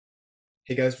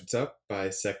Hey guys, what's up?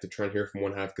 Bisectatron here from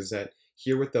OneHive Gazette,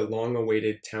 here with the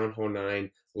long-awaited Town Hall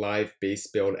 9 live base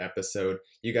build episode.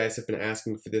 You guys have been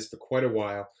asking for this for quite a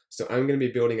while, so I'm going to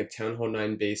be building a Town Hall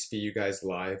 9 base for you guys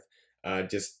live.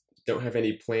 Just don't have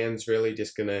any plans really,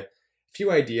 just gonna, few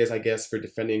ideas I guess for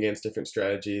defending against different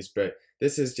strategies, but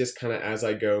this is just kind of as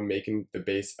I go, making the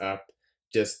base up,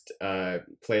 just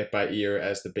play it by ear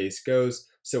as the base goes.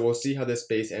 So we'll see how this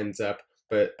base ends up,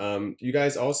 but you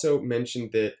guys also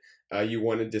mentioned that you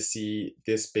wanted to see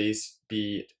this base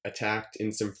be attacked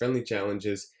in some friendly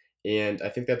challenges, and I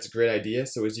think that's a great idea.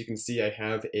 So as you can see, I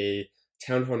have a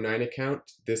Town Hall 9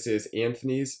 account. This is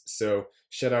Anthony's, so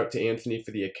shout out to Anthony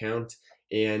for the account.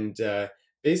 And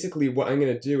basically what I'm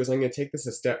going to do is I'm going to take this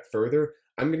a step further.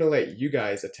 I'm going to let you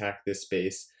guys attack this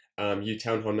base, you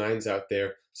Town Hall 9s out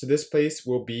there. So this place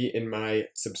will be in my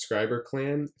subscriber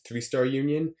clan, 3-star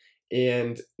union,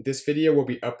 and this video will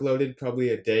be uploaded probably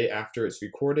a day after it's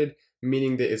recorded,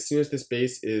 meaning that as soon as this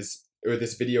base is, or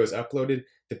this video is uploaded,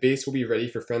 the base will be ready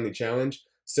for friendly challenge.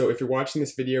 So if you're watching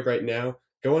this video right now,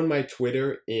 go on my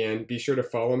Twitter and be sure to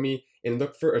follow me and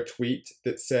look for a tweet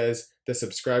that says the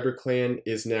subscriber clan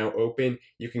is now open.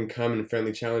 You can come and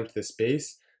friendly challenge this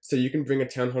base. So you can bring a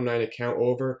Town Hall 9 account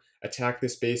over, attack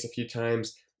this base a few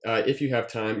times if you have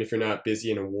time, if you're not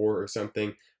busy in a war or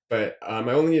something. But I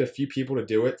only need a few people to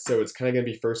do it, so it's kind of going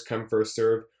to be first come, first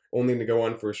serve, only to go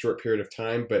on for a short period of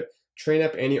time. But train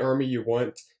up any army you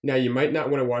want. Now, you might not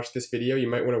want to watch this video. You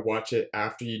might want to watch it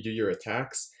after you do your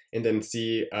attacks and then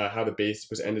see how the base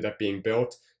was ended up being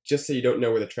built, just so you don't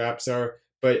know where the traps are.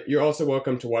 But you're also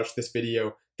welcome to watch this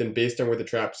video, then based on where the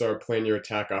traps are, plan your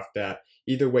attack off that.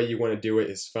 Either way you want to do it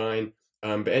is fine.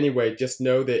 But anyway, just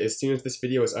know that as soon as this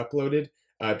video is uploaded,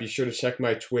 be sure to check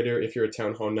my Twitter if you're a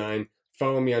Town Hall 9.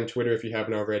 Follow me on Twitter if you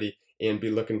haven't already, and be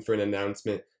looking for an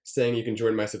announcement saying you can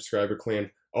join my subscriber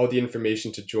clan. All the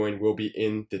information to join will be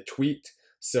in the tweet,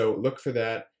 so look for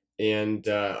that, and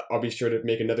I'll be sure to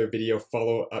make another video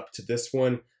follow up to this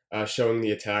one showing the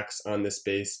attacks on this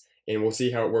base, and we'll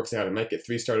see how it works out. It might get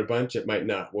 3-starred a bunch, it might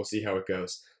not. We'll see how it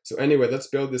goes. So anyway, let's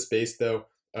build this base though.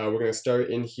 We're going to start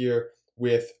in here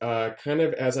with kind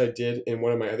of as I did in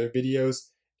one of my other videos,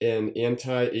 an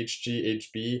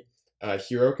anti-HG-HB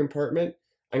hero compartment.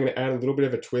 I'm going to add a little bit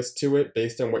of a twist to it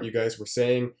based on what you guys were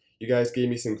saying. You guys gave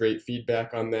me some great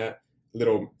feedback on that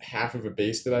little half of a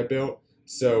base that I built.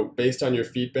 So based on your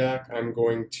feedback, I'm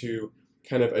going to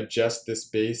kind of adjust this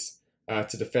base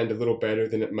to defend a little better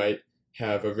than it might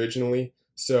have originally.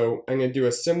 So I'm going to do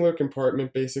a similar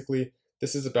compartment basically.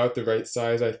 This is about the right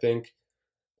size, I think.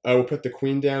 We'll put the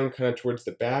queen down kind of towards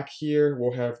the back here.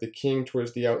 We'll have the king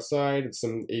towards the outside,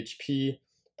 some HP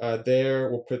there.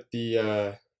 We'll put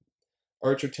the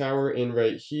archer tower in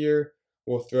right here.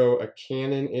 We'll throw a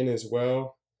cannon in as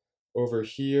well over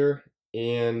here,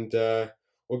 and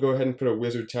we'll go ahead and put a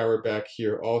wizard tower back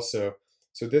here also.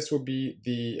 So this will be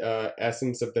the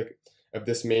essence of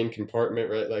this main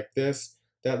compartment, right, like this.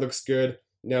 That looks good.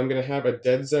 Now I'm going to have a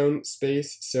dead zone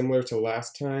space similar to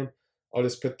last time. I'll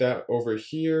just put that over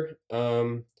here.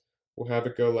 We'll have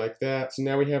it go like that. So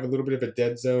now we have a little bit of a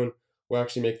dead zone. We'll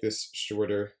actually make this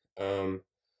shorter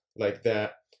like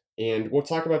that. And we'll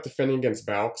talk about defending against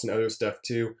Valks and other stuff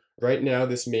too. Right now,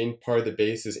 this main part of the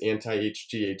base is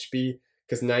anti-HG-HB,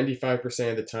 because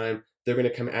 95% of the time, they're going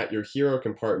to come at your hero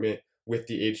compartment with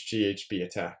the HG-HB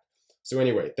attack. So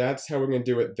anyway, that's how we're going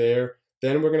to do it there.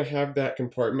 Then we're going to have that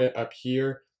compartment up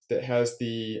here that has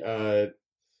the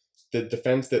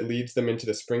defense that leads them into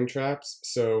the spring traps.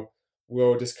 So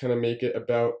we'll just kind of make it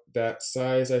about that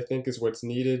size, I think is what's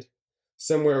needed.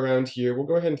 Somewhere around here, we'll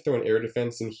go ahead and throw an air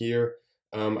defense in here.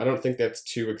 I don't think that's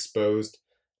too exposed.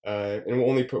 And we'll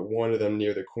only put one of them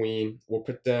near the queen. We'll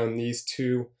put down these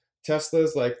two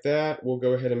Teslas like that. We'll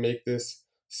go ahead and make this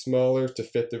smaller to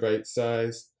fit the right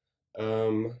size,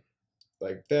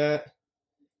 like that.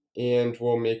 And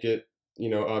we'll make it,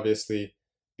 obviously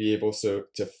be able to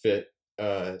fit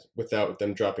without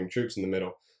them dropping troops in the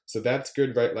middle. So that's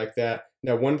good right like that.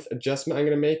 Now one adjustment I'm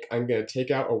going to make, I'm going to take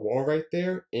out a wall right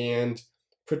there and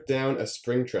put down a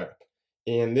spring trap.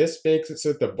 And this makes it so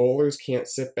that the bowlers can't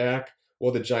sit back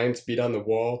while the giants beat on the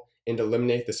wall and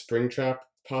eliminate the spring trap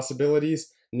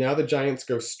possibilities. Now the giants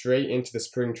go straight into the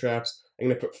spring traps. I'm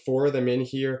going to put 4 of them in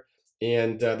here,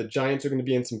 and the giants are going to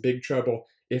be in some big trouble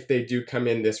if they do come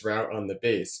in this route on the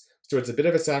base. So it's a bit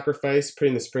of a sacrifice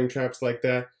putting the spring traps like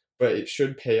that, but it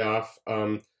should pay off.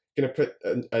 I'm going to put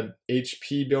a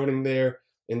HP building there,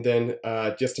 and then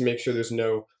just to make sure there's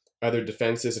no other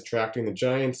defenses attracting the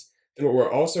giants. Then what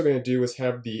we're also going to do is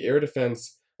have the air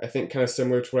defense, I think kind of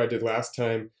similar to what I did last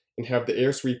time, and have the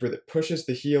air sweeper that pushes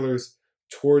the healers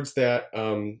towards that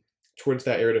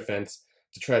air defense.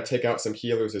 to try to take out some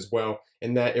healers as well.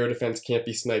 And that air defense can't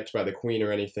be sniped by the queen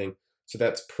or anything. So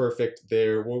that's perfect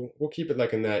there. We'll keep it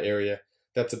like in that area.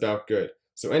 That's about good.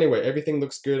 So anyway, everything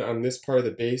looks good on this part of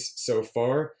the base so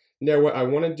far. Now what I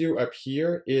want to do up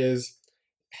here is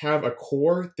have a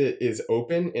core that is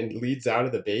open and leads out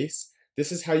of the base.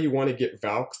 This is how you want to get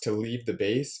Valks to leave the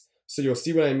base. So you'll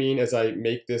see what I mean as I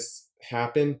make this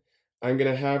happen. I'm going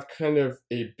to have kind of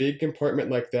a big compartment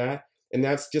like that, and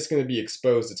that's just going to be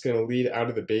exposed. It's going to lead out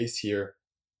of the base here.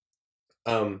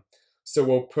 So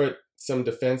we'll put some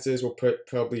defenses. We'll put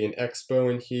probably an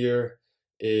expo in here,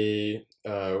 a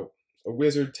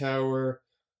wizard tower,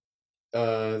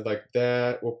 like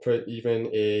that. We'll put even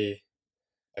a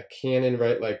cannon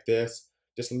right like this.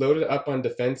 Just load it up on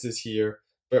defenses here,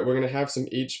 but we're going to have some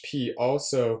HP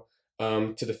also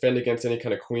to defend against any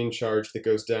kind of queen charge that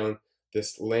goes down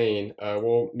this lane.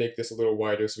 We'll make this a little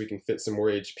wider so we can fit some more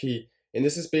HP. And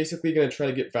this is basically going to try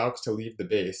to get Valks to leave the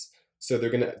base. So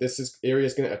this area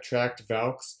is going to attract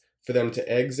Valks for them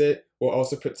to exit. We'll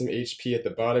also put some HP at the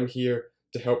bottom here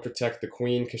to help protect the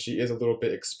queen because she is a little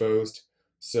bit exposed.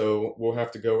 So we'll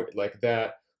have to go like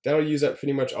that. That'll use up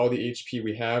pretty much all the HP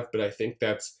we have, but I think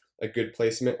that's a good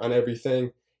placement on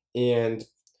everything. And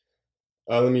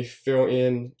let me fill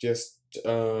in just,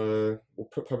 we'll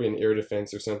put probably an air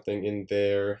defense or something in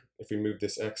there. If we move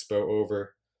this expo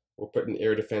over, we'll put an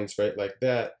air defense right like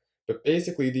that. But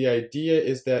basically the idea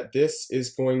is that this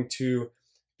is going to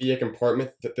be a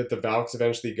compartment that the Valks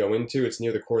eventually go into. It's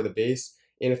near the core of the base.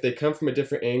 And if they come from a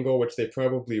different angle, which they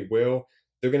probably will,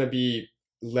 they're going to be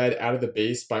led out of the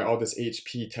base by all this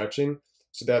HP touching.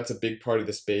 So that's a big part of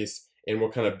this base, and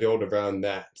we'll kind of build around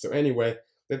that. So anyway,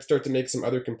 let's start to make some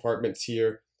other compartments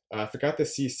here. I forgot the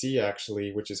CC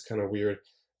actually, which is kind of weird.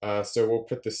 So we'll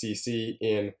put the CC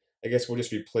in. I guess we'll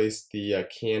just replace the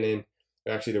cannon.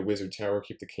 Actually, the wizard tower,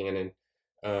 keep the cannon.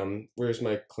 Where's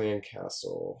my clan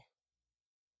castle?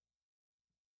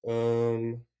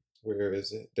 Where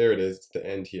is it? There it is. It's the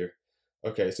end here.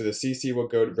 Okay, so the CC will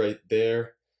go right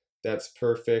there. That's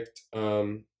perfect.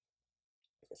 From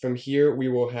here, we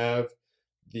will have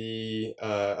the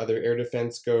other air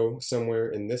defense go somewhere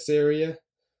in this area.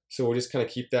 So we'll just kind of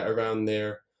keep that around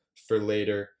there for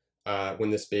later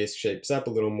when this base shapes up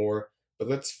a little more. But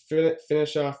let's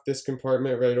finish off this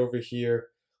compartment right over here.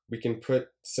 We can put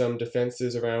some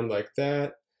defenses around like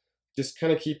that. Just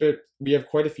kind of keep it, we have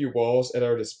quite a few walls at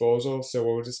our disposal, so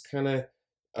we'll just kind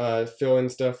of fill in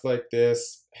stuff like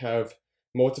this, have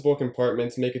multiple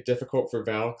compartments, make it difficult for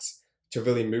Valks to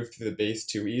really move through the base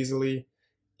too easily,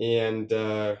 and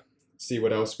see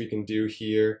what else we can do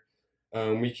here.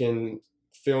 We can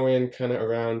fill in kind of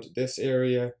around this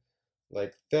area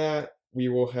like that. We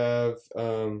will have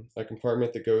a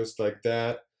compartment that goes like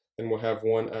that, and we'll have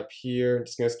one up here. I'm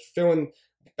just going to fill in,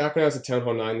 back when I was at Town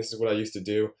Hall 9, this is what I used to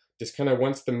do. Just kind of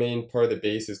once the main part of the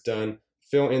base is done,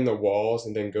 fill in the walls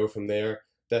and then go from there.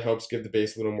 That helps give the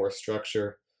base a little more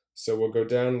structure. So we'll go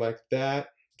down like that,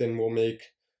 then we'll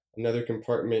make another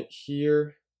compartment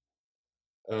here.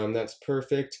 That's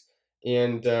perfect.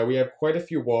 And we have quite a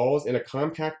few walls, and a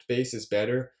compact base is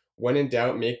better. When in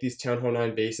doubt, make these Town Hall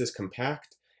 9 bases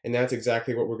compact, and that's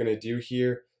exactly what we're going to do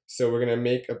here. So we're going to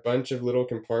make a bunch of little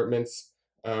compartments.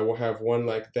 We'll have one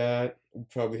like that. We'll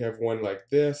probably have one like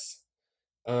this.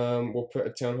 We'll put a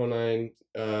Town Hall 9,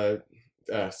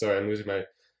 sorry, I'm losing my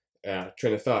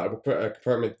train of thought. We'll put a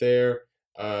compartment there.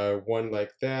 One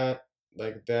like that,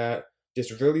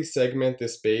 just really segment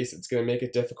this base. It's going to make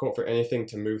it difficult for anything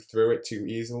to move through it too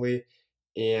easily,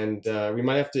 and we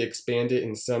might have to expand it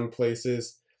in some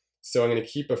places. So I'm going to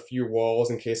keep a few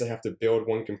walls in case I have to build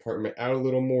one compartment out a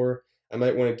little more. I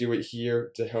might want to do it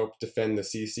here to help defend the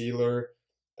CC lure,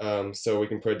 so we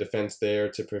can put a defense there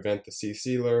to prevent the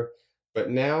CC lure. But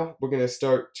now we're going to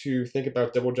start to think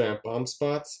about double giant bomb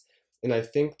spots, and I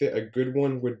think that a good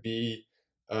one would be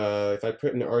if I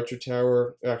put an archer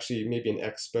tower, actually maybe an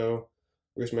expo.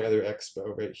 Where's my other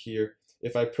expo? Right here.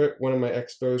 If I put one of my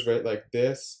expos right like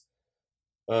this,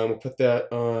 we'll put that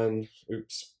on,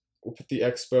 we'll put the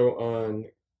expo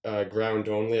on ground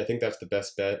only. I think that's the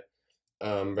best bet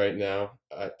right now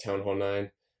at Town Hall 9.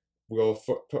 We'll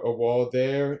put a wall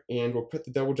there, and we'll put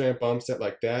the double giant bomb set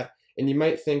like that. And you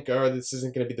might think, oh, this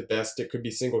isn't going to be the best. It could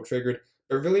be single triggered.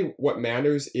 But really what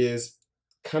matters is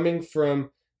coming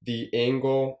from the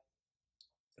angle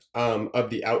of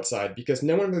the outside, because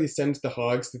no one really sends the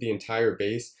hogs to the entire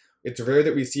base. It's rare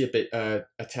that we see a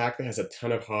attack that has a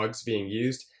ton of hogs being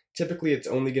used. Typically, it's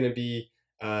only going to be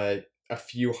a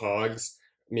few hogs,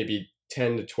 maybe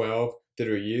 10 to 12 that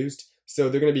are used. So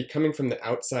they're going to be coming from the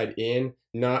outside in,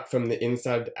 not from the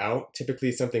inside out.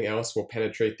 Typically, something else will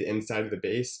penetrate the inside of the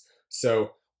base.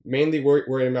 So Mainly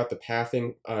worrying about the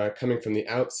pathing coming from the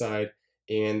outside,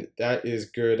 and that is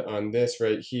good on this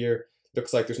right here.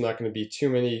 Looks like there's not going to be too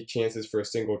many chances for a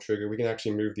single trigger. We can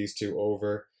actually move these two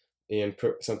over and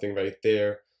put something right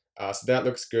there. So that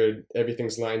looks good.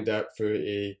 Everything's lined up for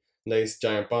a nice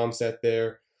giant bomb set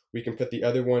there. We can put the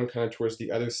other one kind of towards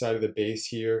the other side of the base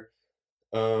here.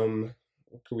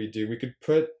 What could we do? We could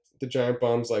put the giant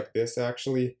bombs like this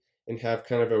actually and have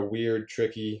kind of a weird,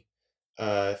 tricky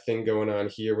thing going on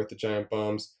here with the giant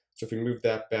bombs. So if we move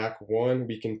that back one,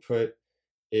 we can put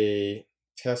a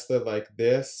Tesla like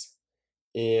this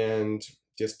and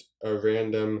just a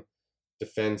random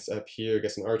defense up here. I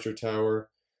guess an archer tower.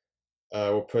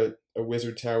 We'll put a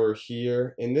wizard tower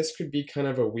here, and this could be kind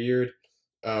of a weird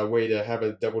way to have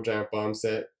a double giant bomb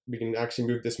set. We can actually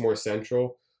move this more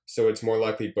central, so it's more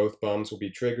likely both bombs will be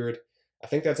triggered. I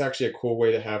think that's actually a cool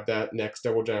way to have that next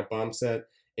double giant bomb set.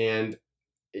 And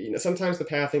sometimes the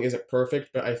pathing isn't perfect,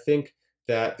 but I think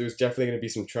that there's definitely going to be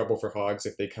some trouble for hogs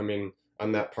if they come in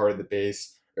on that part of the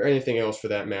base, or anything else for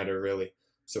that matter, really.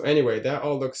 So anyway, that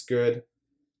all looks good.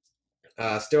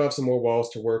 Still have some more walls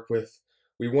to work with.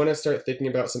 We want to start thinking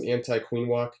about some anti-queen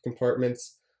walk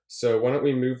compartments. So why don't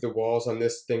we move the walls on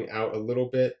this thing out a little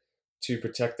bit to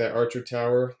protect that archer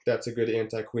tower. That's a good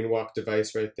anti-queen walk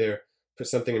device right there. Put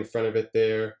something in front of it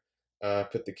there.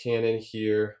 Put the cannon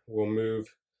here. We'll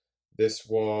move this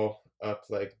wall up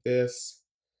like this.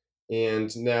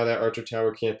 And now that archer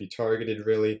tower can't be targeted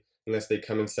really unless they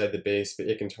come inside the base, but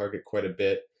it can target quite a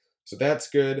bit. So that's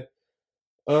good.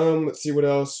 Let's see what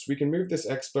else. We can move this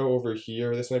expo over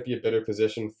here. This might be a better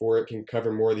position for it. Can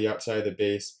cover more of the outside of the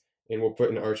base, and we'll put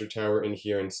an archer tower in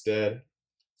here instead.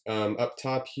 Up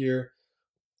top here,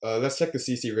 let's check the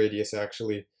CC radius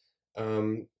actually.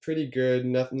 Pretty good.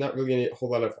 Not really a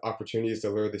whole lot of opportunities to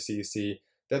lure the CC.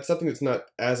 That's something that's not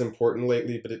as important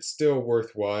lately, but it's still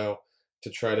worthwhile to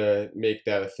try to make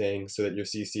that a thing so that your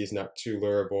CC is not too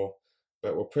lureable.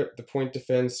 But we'll put the point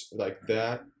defense like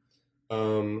that.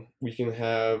 We can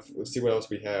have, let's see what else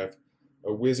we have.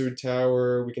 A wizard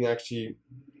tower. We can actually,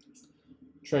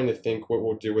 trying to think what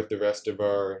we'll do with the rest of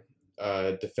our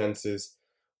defenses.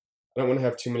 I don't want to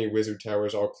have too many wizard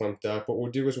towers all clumped up. What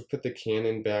we'll do is we'll put the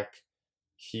cannon back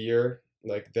here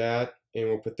like that, and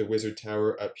we'll put the wizard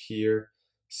tower up here.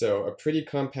 So a pretty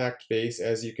compact base,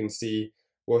 as you can see.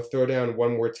 We'll throw down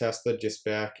one more Tesla just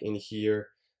back in here.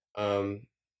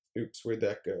 Oops, where'd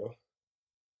that go?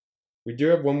 We do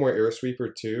have one more air sweeper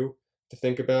too to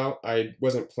think about. I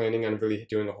wasn't planning on really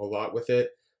doing a whole lot with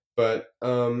it, but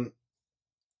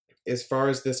as far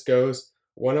as this goes,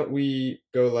 why don't we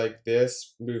go like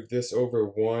this, move this over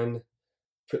one,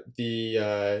 put the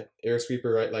air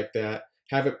sweeper right like that,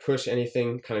 have it push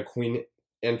anything kind of queen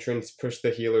entrance, push the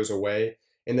healers away,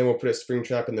 and then we'll put a spring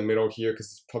trap in the middle here because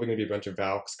it's probably going to be a bunch of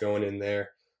Valks going in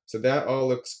there. So that all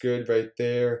looks good right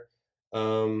there.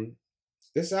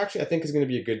 This actually I think is going to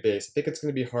be a good base. I think it's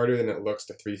going to be harder than it looks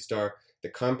to 3-star. The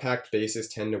compact bases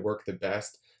tend to work the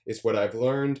best is what I've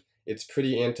learned. It's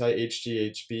pretty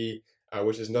anti-HGHB,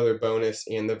 which is another bonus,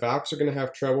 and the Valks are going to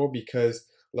have trouble because,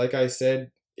 like I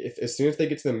said, as soon as they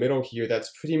get to the middle here,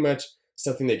 that's pretty much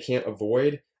something they can't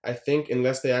avoid, I think,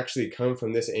 unless they actually come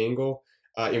from this angle,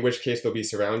 in which case they'll be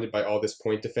surrounded by all this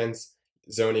point defense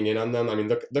zoning in on them. I mean,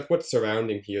 look what's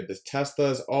surrounding here. There's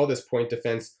Teslas, all this point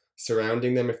defense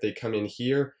surrounding them if they come in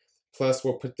here. Plus,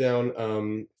 we'll put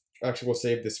down, actually, we'll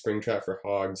save the spring trap for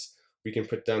hogs. We can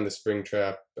put down the spring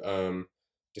trap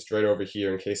just right over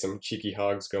here in case some cheeky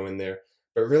hogs go in there.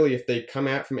 But really, if they come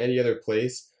out from any other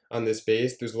place on this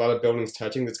base, there's a lot of buildings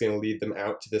touching that's going to lead them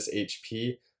out to this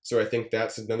HP. So I think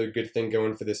that's another good thing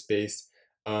going for this base.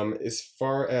 As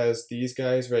far as these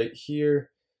guys right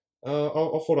here,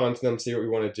 I'll hold on to them, see what we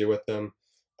want to do with them.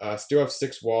 Still have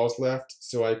 6 walls left,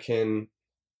 so I can,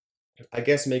 I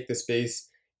guess, make this base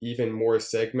even more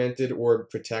segmented or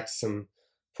protect some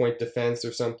point defense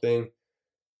or something.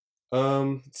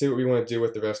 Let's see what we want to do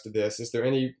with the rest of this. Is there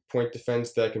any point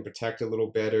defense that I can protect a little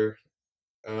better?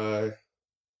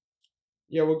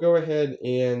 Yeah, we'll go ahead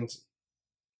and,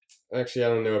 actually, I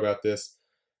don't know about this.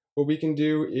 What we can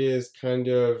do is kind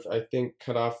of, I think,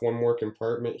 cut off one more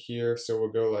compartment here. So we'll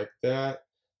go like that.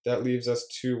 That leaves us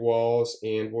 2 walls,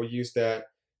 and we'll use that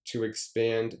to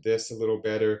expand this a little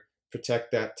better,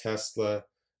 protect that Tesla.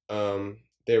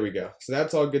 There we go. So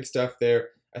that's all good stuff there.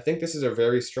 I think this is a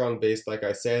very strong base, like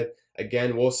I said.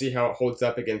 Again, we'll see how it holds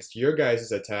up against your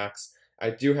guys' attacks. I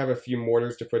do have a few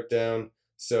mortars to put down,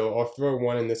 so I'll throw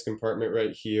one in this compartment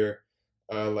right here,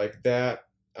 like that.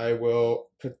 I will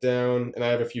put down, and I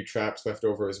have a few traps left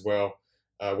over as well,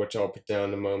 which I'll put down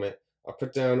in a moment. I'll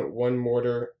put down one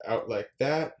mortar out like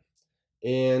that,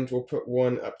 and we'll put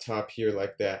one up top here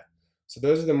like that. So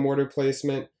those are the mortar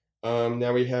placement.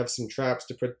 Now we have some traps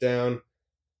to put down.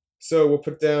 So we'll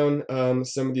put down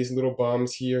some of these little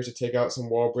bombs here to take out some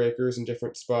wall breakers in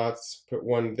different spots. Put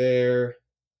one there,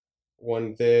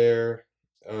 one there.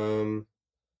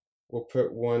 We'll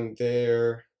put one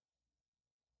there,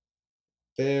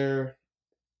 there.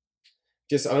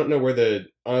 Just I don't know where the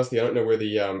honestly I don't know where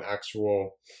the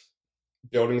actual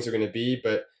buildings are going to be,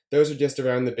 but those are just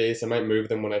around the base. I might move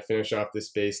them when I finish off this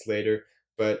base later,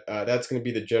 but that's going to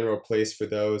be the general place for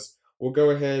those. We'll go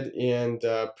ahead and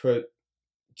put,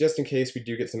 just in case we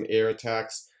do get some air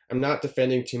attacks. I'm not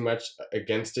defending too much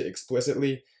against it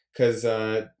explicitly because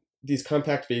these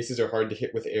compact bases are hard to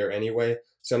hit with air anyway,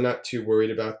 so I'm not too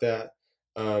worried about that.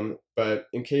 But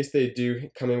in case they do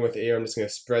come in with air, I'm just going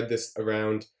to spread this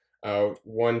around,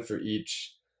 one for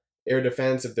each air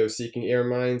defense of those seeking air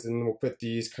mines, and we'll put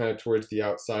these kind of towards the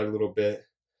outside a little bit.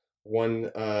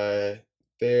 One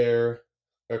there.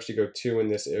 I'll actually go two in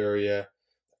this area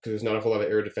because there's not a whole lot of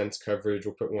air defense coverage.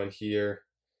 We'll put one here,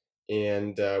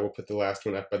 and we'll put the last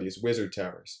one up by these wizard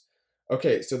towers.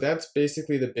 Okay, so that's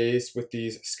basically the base with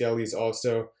these skellies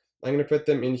also. I'm going to put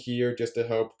them in here just to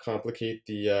help complicate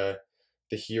the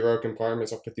hero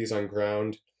compartments. I'll put these on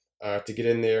ground to get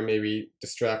in there, maybe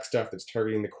distract stuff that's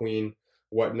targeting the queen,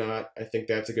 whatnot. I think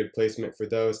that's a good placement for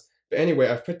those. But anyway,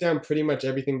 I've put down pretty much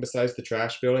everything besides the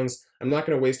trash buildings. I'm not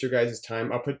going to waste your guys'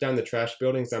 time. I'll put down the trash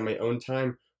buildings on my own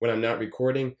time when I'm not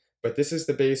recording. But this is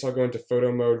the base. I'll go into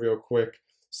photo mode real quick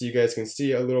so you guys can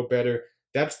see it a little better.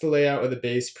 That's the layout of the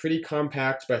base. Pretty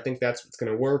compact, but I think that's what's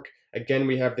going to work. Again,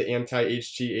 we have the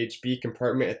anti-HG-HB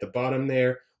compartment at the bottom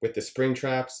there with the spring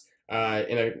traps.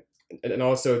 And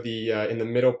also the in the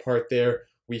middle part there,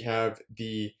 we have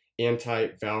the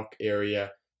anti-valk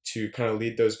area to kind of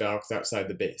lead those valks outside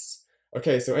the base.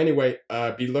 Okay, so anyway,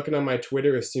 be looking on my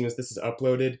Twitter as soon as this is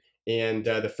uploaded, and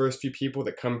the first few people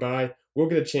that come by will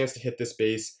get a chance to hit this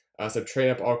base. So train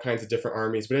up all kinds of different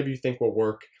armies, whatever you think will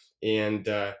work, and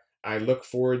I look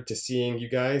forward to seeing you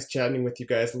guys, chatting with you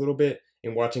guys a little bit,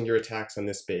 and watching your attacks on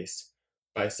this base.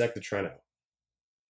 Bisect the Treno.